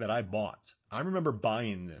soundtrack that I bought. I remember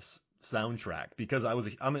buying this soundtrack because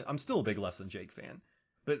I'm still a big Less Than Jake fan.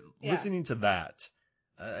 But listening to that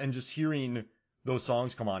and just hearing those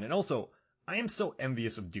songs come on, and also I am so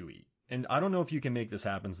envious of Dewey. And I don't know if you can make this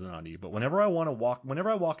happen, Zanandi, but whenever I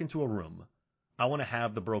walk into a room, I want to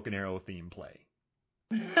have the Broken Arrow theme play.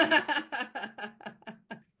 Yeah,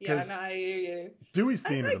 no, I hear you. Dewey's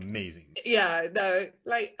theme is amazing. Yeah, no,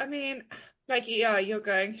 I mean, you're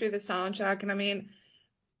going through the soundtrack, and I mean,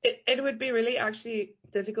 it would be really actually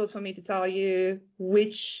difficult for me to tell you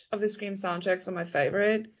which of the Scream soundtracks are my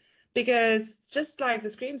favorite, because just like the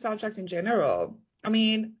Scream soundtracks in general, I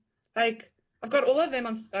mean, like, I've got all of them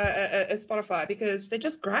on Spotify because they're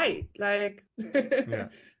just great. Like, yeah.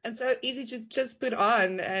 And so easy to just put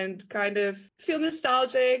on and kind of feel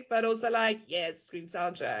nostalgic, but also like, yeah, it's Scream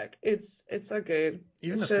soundtrack. It's so good.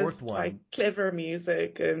 Even it's the just, fourth one. Like clever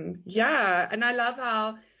music and yeah. And I love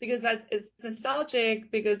how, because it's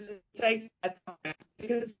nostalgic because it takes that time,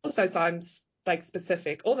 because it's also times like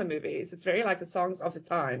specific, all the movies. It's very like the songs of the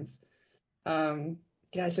times.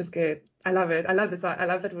 Yeah, it's just good. I love it. I love the song. I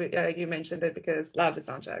love that you mentioned it because love the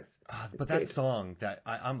soundtracks. But that song that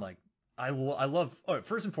I'm like, I love. Oh,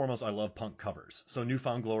 first and foremost, I love punk covers. So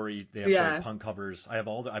Newfound Glory, they have great punk covers. I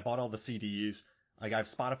bought all the CDs. Like I have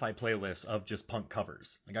Spotify playlists of just punk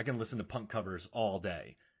covers. Like I can listen to punk covers all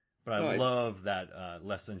day. But I love that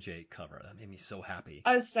Less Than Jake cover. That made me so happy.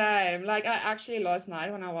 Oh, same. Like I actually last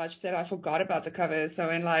night when I watched it, I forgot about the cover. So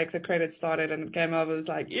when like the credits started and it came over, it was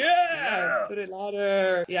like, yeah, put it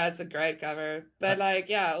louder. Yeah, it's a great cover. But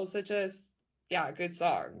also just good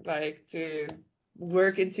song. Like to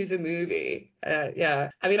work into the movie.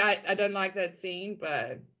 I mean, I don't like that scene,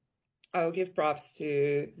 but I'll give props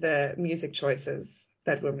to the music choices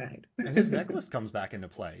that were made. And his necklace comes back into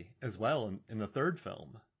play as well in the third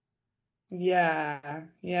film. Yeah.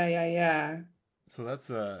 So that's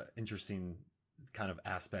a interesting kind of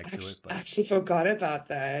aspect to it. But I actually forgot about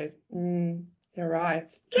that. You're right.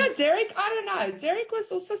 Yeah, Derek, I don't know. Derek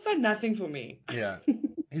was also so nothing for me. Yeah.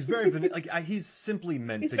 He's very he's simply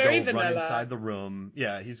meant to go run inside the room.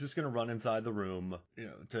 Yeah, he's just gonna run inside the room,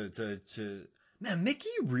 to man, Mickey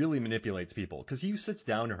really manipulates people because he sits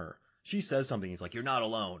down to her she says something. He's like, "You're not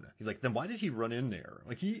alone." He's like, "Then why did he run in there?"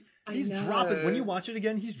 Like I he's know. dropping, when you watch it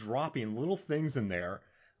again, he's dropping little things in there.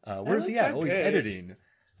 Where's was he at? so Oh, he's good. editing.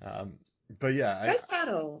 But yeah, So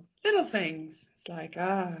subtle. Little things. It's like,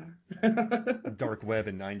 Dark Web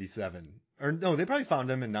in 97. Or no, they probably found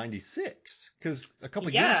him in 96 because a couple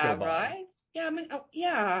years go by. Right? Yeah, I mean,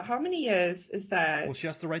 yeah. How many years is that? Well, she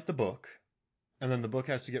has to write the book, and then the book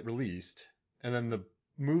has to get released, and then the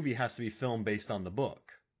movie has to be filmed based on the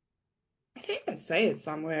book. I think I say it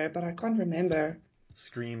somewhere, but I can't remember.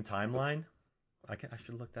 Scream timeline? I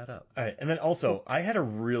should look that up. All right, and then also, I had a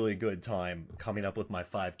really good time coming up with my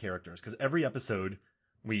 5 characters, because every episode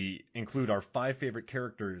we include our 5 favorite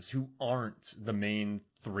characters who aren't the main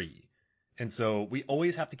 3. And so we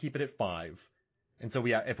always have to keep it at 5. And so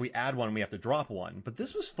if we add one, we have to drop one. But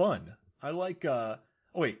this was fun. I like, oh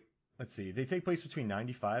wait, let's see. They take place between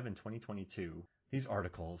 95 and 2022. These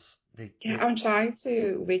articles, I'm trying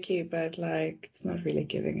to wiki, but like, it's not really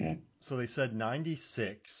giving it. So they said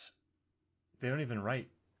 96. They don't even write.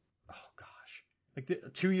 Oh gosh,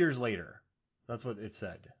 like 2 years later. That's what it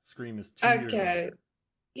said. Scream is 2 years later.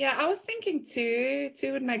 Yeah, I was thinking 2.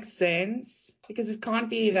 2 would make sense because it can't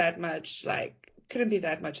be that much. Like, couldn't be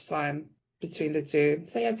that much time between the 2.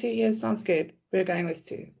 So yeah, 2 years sounds good. We're going with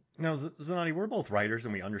 2. Now, Zanati, we're both writers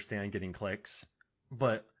and we understand getting clicks,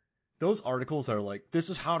 but those articles are like, this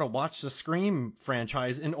is how to watch the Scream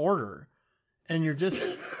franchise in order, and you're just.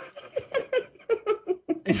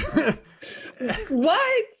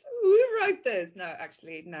 What? Who wrote this? No,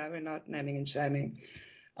 actually, no, we're not naming and shaming.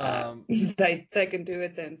 They can do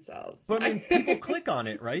it themselves. But I mean, people click on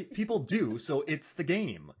it, right? People do, so it's the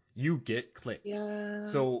game. You get clicks. Yeah.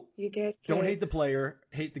 So you get clicks. Don't hate the player,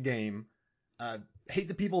 hate the game. Hate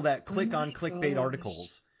the people that click on clickbait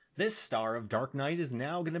articles. This star of Dark Knight is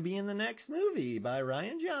now going to be in the next movie by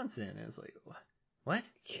Ryan Johnson. And it's like, what?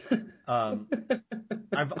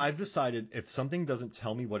 I've decided if something doesn't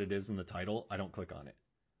tell me what it is in the title, I don't click on it.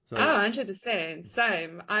 So, 100%.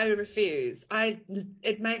 Same. I refuse.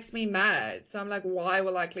 It makes me mad. So I'm like, why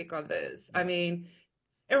will I click on this? I mean,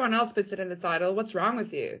 everyone else puts it in the title. What's wrong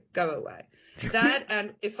with you? Go away. That,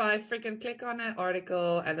 and if I freaking click on an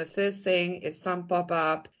article and the first thing is some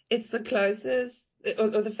pop-up, it's the closest or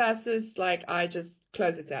the fastest, like, I just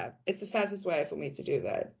close the tab. It's the fastest way for me to do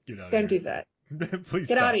that. Don't do that. Please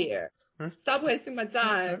Get stop. out of here. Stop wasting my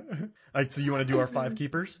time. All right, so you want to do our 5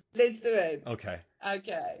 keepers? Let's do it. Okay.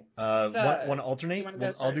 Okay. Want to alternate?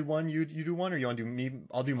 I'll do one, you do one, or you want to do me?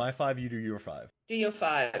 I'll do my 5, you do your 5. Do your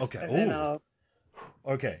 5. Okay. And then I'll...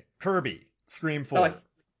 Okay. Kirby, Scream 4. Nice.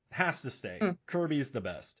 Has to stay. Kirby's the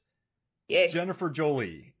best. Yes. Jennifer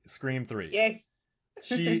Jolie, Scream 3. Yes.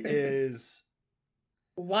 She is...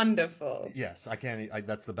 wonderful. Yes,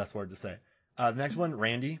 that's the best word to say. The next one,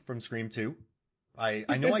 Randy from Scream 2.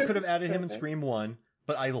 I know I could have added him in Scream 1,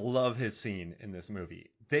 but I love his scene in this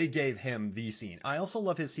movie. They gave him the scene. I also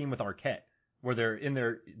love his scene with Arquette, where they're in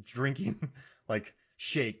there drinking like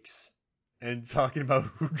shakes and talking about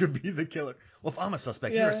who could be the killer. Well, if I'm a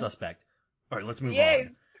suspect, you're a suspect. All right, let's move on.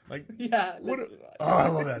 Like, yeah, let's move on. Oh, I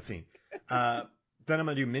love that scene. Then I'm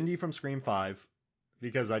gonna do Mindy from Scream 5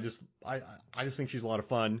 because I just think she's a lot of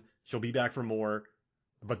fun. She'll be back for more.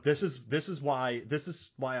 But this is why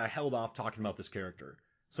I held off talking about this character.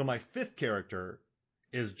 So my 5th character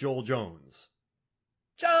is Joel Jones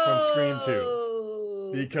from Scream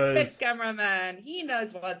 2. Because best cameraman, he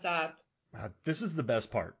knows what's up. This is the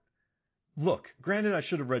best part. Look, granted I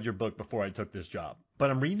should have read your book before I took this job,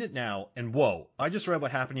 but I'm reading it now, and whoa, I just read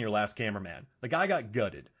what happened to your last cameraman. The guy got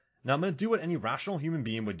gutted. Now I'm gonna do what any rational human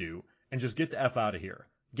being would do and just get the F out of here.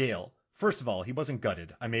 Gale, first of all, he wasn't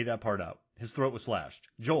gutted. I made that part out. His throat was slashed.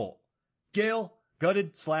 Joel, Gale,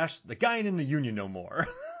 gutted, slashed. The guy ain't in the union no more.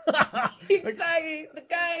 Exactly. The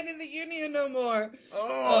guy ain't in the union no more.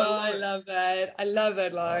 Oh, I love that. I love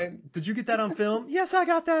that line. Did you get that on film? Yes, I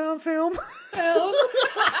got that on film. Help.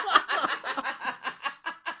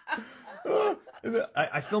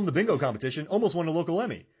 I filmed the bingo competition. Almost won a local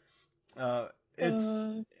Emmy.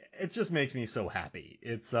 It just makes me so happy.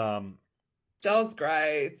 It's Joel's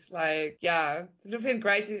great. Like, yeah, it would have been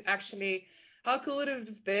great to actually. How cool would it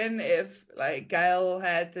have been if, like, Gail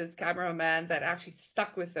had this cameraman that actually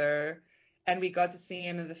stuck with her, and we got to see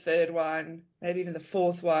him in the 3rd one, maybe even the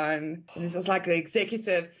 4th one, and this was like the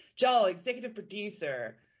executive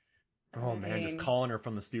producer. Oh man, just calling her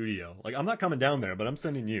from the studio. Like, I'm not coming down there, but I'm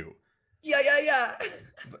sending you. Yeah.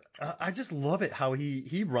 But, I just love it how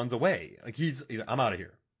he runs away. Like he's I'm out of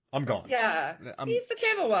here. I'm gone. Yeah, he's the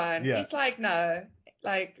clever one. Yeah. He's like, no,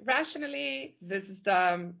 like, rationally, this is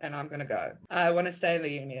dumb, and I'm gonna go. I want to stay in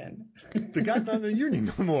the union. The guy's not in the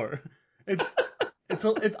union no more. It's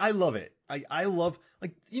I love it. I love,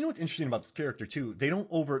 like, you know what's interesting about this character too? They don't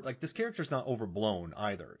this character's not overblown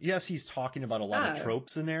either. Yes, he's talking about a lot of No.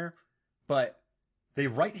 tropes in there, but they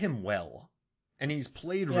write him well, and he's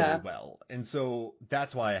played really Yeah. well, and so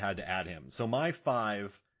that's why I had to add him. So my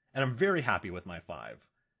 5, and I'm very happy with my 5.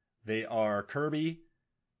 They are Kirby,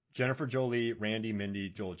 Jennifer Jolie, Randy, Mindy,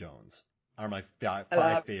 Joel Jones are my I five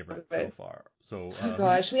love favorites so it. far. So Oh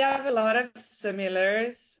gosh, we have a lot of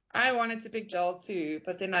similars. I wanted to pick Joel too,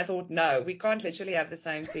 but then I thought, no, we can't literally have the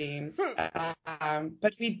same teams.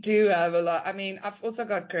 But we do have a lot. I mean, I've also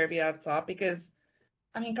got Kirby up top because,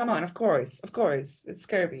 I mean, come on, of course, it's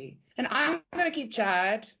Kirby. And I'm going to keep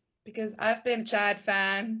Chad because I've been a Chad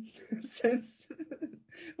fan since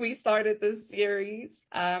we started this series.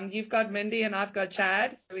 You've got Mindy and I've got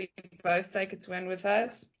Chad, so we can both take a twin with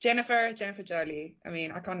us. Jennifer Jolie. I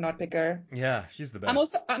mean, I can't not pick her. yeah, she's the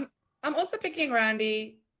best. I'm also picking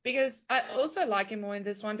Randy because I also like him more in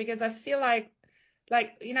this one because I feel like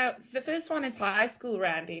the first one is high school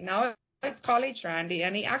Randy. Now it's college Randy,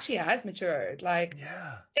 and he actually has matured, like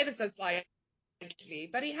ever so slightly,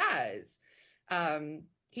 but he has.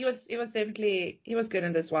 He was good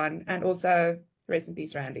in this one, and also rest in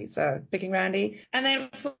peace Randy. So picking Randy, and then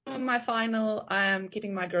for my final, I am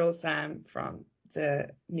keeping my girl Sam from the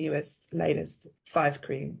latest 5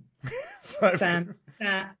 Cream.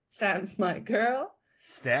 Sam's my girl.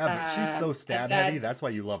 Stab. She's so stab heavy. That's why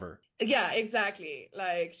you love her. Yeah, exactly.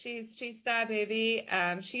 Like she's stab heavy.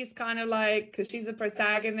 She's kind of like, cause she's a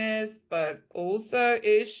protagonist, but also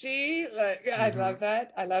is she? Like, I love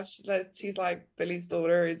that. I love she's like Billy's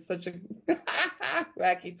daughter. It's such a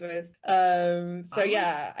wacky twist. So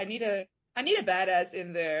yeah, I need a badass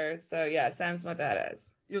in there. So yeah, Sam's my badass.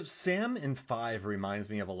 You know, Sam in 5 reminds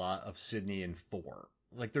me of a lot of Sydney in 4.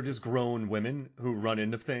 Like, they're just grown women who run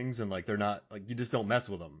into things, and like they're not, like, you just don't mess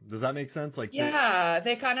with them. Does that make sense? Like,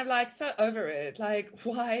 they're kind of like so over it. Like,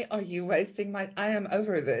 why are you wasting I am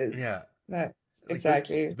over this. Yeah. Like,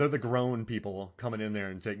 exactly. They're the grown people coming in there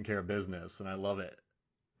and taking care of business, and I love it.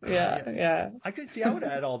 Yeah. I could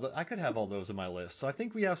I could have all those in my list. So I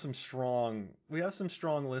think we have some strong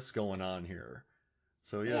lists going on here.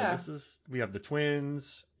 So yeah. We have the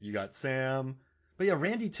twins, you got Sam. But yeah,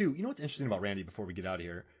 Randy too. You know what's interesting about Randy before we get out of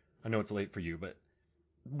here? I know it's late for you, but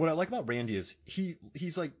what I like about Randy is he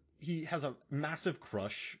has a massive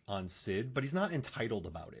crush on Sid, but he's not entitled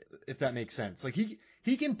about it, if that makes sense. Like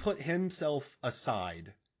he can put himself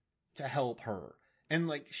aside to help her. And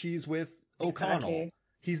like she's with O'Connell. Exactly.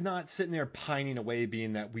 He's not sitting there pining away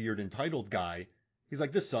being that weird entitled guy. He's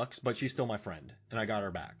like, this sucks, but she's still my friend, and I got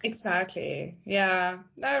her back. Exactly. Yeah.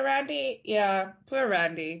 No, Randy. Yeah. Poor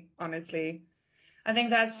Randy, honestly. I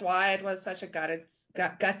think that's why it was such a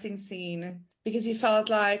gutting scene, because you felt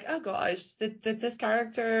like, oh gosh, did this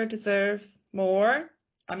character deserve more?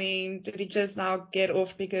 I mean, did he just now get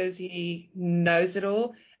off because he knows it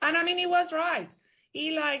all? And I mean, he was right.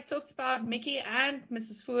 He like talked about Mickey and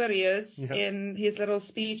Mrs. Furious in his little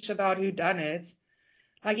speech about who done it.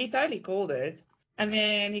 Like, he totally called it. And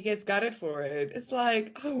then he gets gutted for it. It's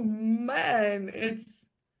like, oh man, it's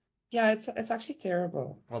actually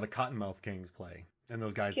terrible. Well, the Cottonmouth Kings play, and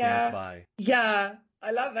those guys dance by. Yeah,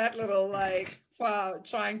 I love that little, like, wow,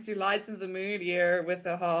 trying to lighten the mood here with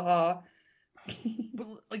the ha-ha. But,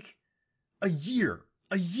 like, a year.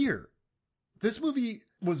 This movie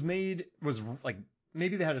was like,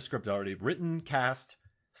 maybe they had a script already, written, cast,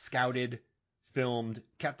 scouted, filmed,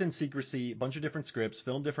 kept in secrecy, a bunch of different scripts,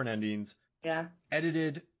 filmed different endings. Yeah.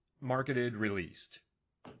 Edited, marketed, released.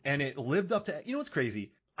 And it lived up to, you know what's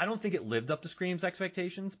crazy? I don't think it lived up to Scream's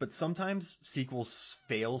expectations, but sometimes sequels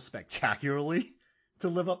fail spectacularly to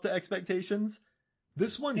live up to expectations.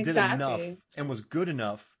 This one did enough and was good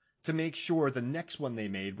enough to make sure the next one they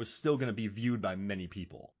made was still going to be viewed by many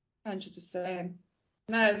people. 100%.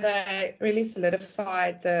 No, they really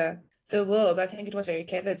solidified the world. I think it was very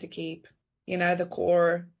clever to keep, the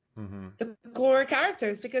core. Mm-hmm. The core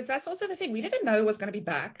characters, because that's also the thing. We didn't know who was going to be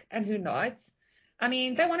back and who not. I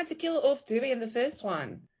mean, they wanted to kill off Dewey in the first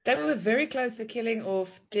one. They were very close to killing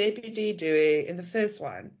off Deputy Dewey in the first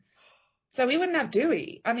one. So we wouldn't have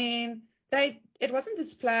Dewey. I mean, it wasn't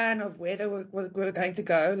this plan of where they were going to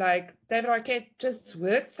go. Like, David Arquette just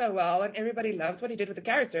worked so well and everybody loved what he did with the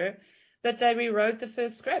character that they rewrote the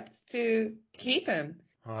first script to keep him.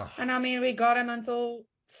 And I mean, we got him until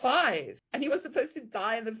 5, and he was supposed to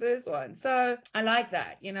die in the first one. So I like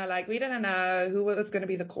that, like, we didn't know who was going to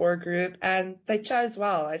be the core group, and they chose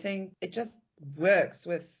well. I think it just works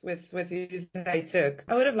with who they took.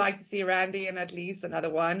 I would have liked to see Randy in at least another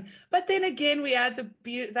one, but then again, we had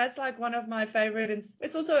that's like one of my favorite, and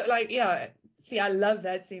it's also like, See, I love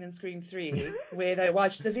that scene in Scream 3 where they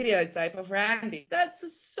watch the videotape of Randy. That's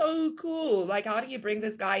so cool. Like, how do you bring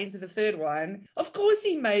this guy into the third one? Of course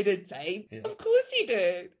he made a tape. Yeah. Of course he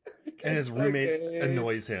did. And his roommate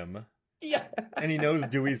annoys him. Yeah. And he knows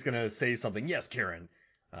Dewey's going to say something. Yes, Karen.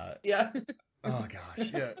 Yeah. Oh, gosh.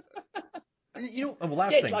 Yeah. You know,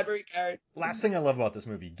 last thing I love about this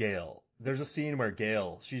movie, Gail. There's a scene where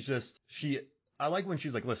Gail, I like when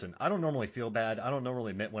she's like, listen, I don't normally feel bad. I don't normally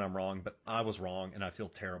admit when I'm wrong, but I was wrong and I feel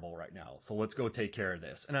terrible right now. So let's go take care of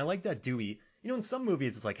this. And I like that Dewey, you know, in some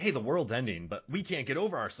movies it's like, hey, the world's ending, but we can't get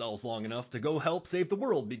over ourselves long enough to go help save the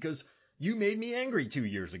world because you made me angry 2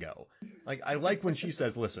 years ago. Like, I like when she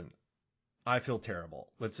says, listen, I feel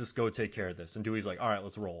terrible. Let's just go take care of this. And Dewey's like, all right,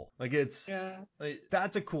 let's roll. Like,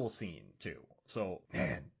 that's a cool scene too. So,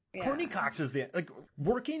 man. Yeah. Courtney Cox is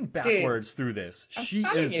working backwards through this. She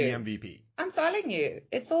is the MVP. I'm telling you,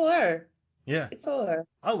 it's all her. Yeah. It's all her.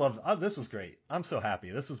 This was great. I'm so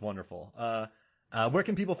happy. This was wonderful. Where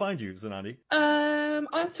can people find you, Zanandi?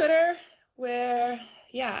 On Twitter,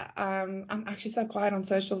 I'm actually so quiet on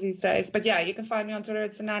social these days. But yeah, you can find me on Twitter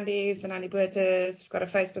at Zanandi Buertes. We've got a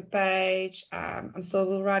Facebook page. I'm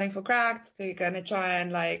still writing for Cracked. We're going to try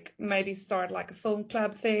and maybe start a film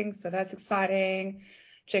club thing. So that's exciting.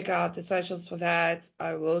 Check out the socials for that.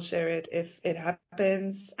 I will share it if it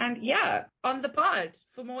happens. And yeah, on the pod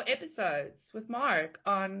for more episodes with Mark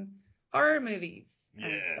on horror movies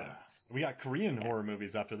and stuff. We got Korean horror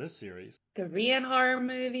movies after this series. Korean horror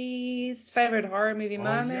movies, favorite horror movie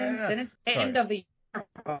moments. Yeah. And it's the end of the year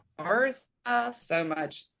for horror stuff. So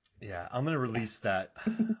much. Yeah, I'm going to release that.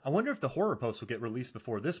 I wonder if the horror post will get released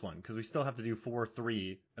before this one, because we still have to do 4,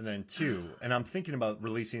 3, and then 2. And I'm thinking about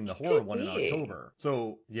releasing the horror one in October.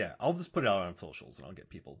 So, yeah, I'll just put it out on socials and I'll get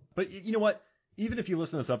people. But you know what? Even if you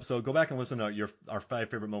listen to this episode, go back and listen to our 5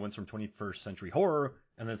 favorite moments from 21st century horror,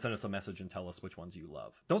 and then send us a message and tell us which ones you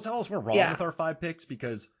love. Don't tell us we're wrong with our 5 picks,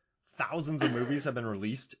 because thousands of movies have been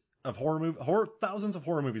released thousands of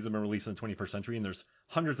horror movies have been released in the 21st century, and there's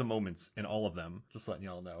hundreds of moments in all of them. Just letting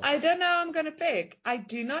y'all know. I don't know how I'm going to pick. I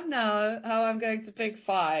do not know how I'm going to pick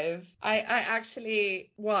 5. I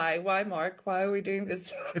actually, why, Mark? Why are we doing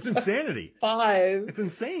this? It's insanity. 5. It's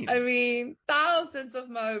insane. I mean, thousands of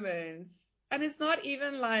moments. And it's not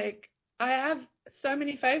even I have so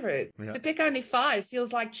many favorites. Yeah. To pick only 5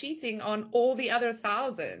 feels like cheating on all the other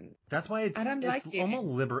thousands. That's why it's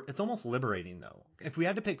almost liberating, though. If we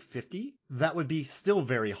had to pick 50, that would be still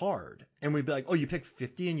very hard. And we'd be like, oh, you picked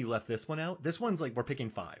 50 and you left this one out? This one's we're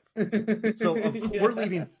picking 5. So we're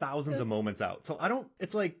leaving thousands of moments out. So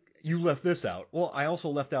it's like, you left this out. Well, I also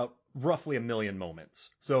left out roughly 1 million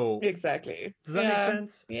moments. So exactly. Does that make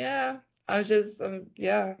sense? Yeah. I'm just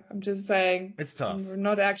saying. It's tough. We're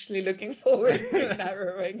not actually looking forward to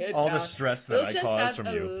narrowing it All down. the stress that I caused from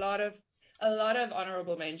you. A lot of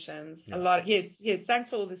honorable mentions. Yeah. Yes. Thanks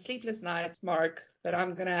for all the sleepless nights, Mark, that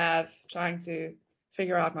I'm gonna have trying to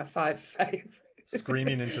figure out my 5 favorites.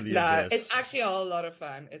 Screaming into the abyss. It's actually a whole lot of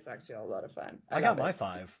fun. I got my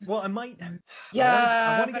 5. Well, I might. Yeah.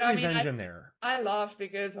 I want to get revenge in there. I laugh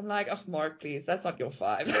because I'm like, oh, Mark, please, that's not your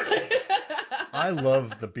 5. I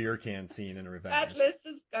love the beer can scene in Revenge. That list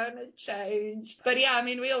is gonna change. But yeah, I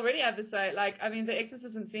mean, we already have the same. The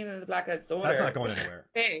exorcism scene in the Black Coat's Daughter. That's not going anywhere.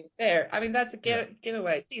 There. I mean, that's a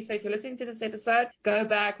giveaway. See, so if you're listening to this episode, go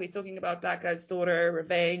back. We're talking about Black Coat's Daughter,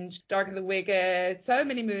 Revenge, Dark and the Wicked, so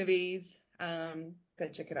many movies. Go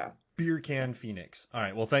check it out. Beer Can Phoenix. All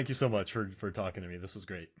right. Well, thank you so much for talking to me. This was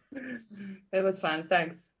great. It was fun.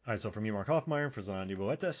 Thanks. All right. So from me, Mark Hoffmeyer, for Zanandi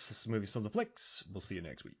Boetas, this is Movie Stones and Flicks. We'll see you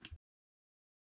next week.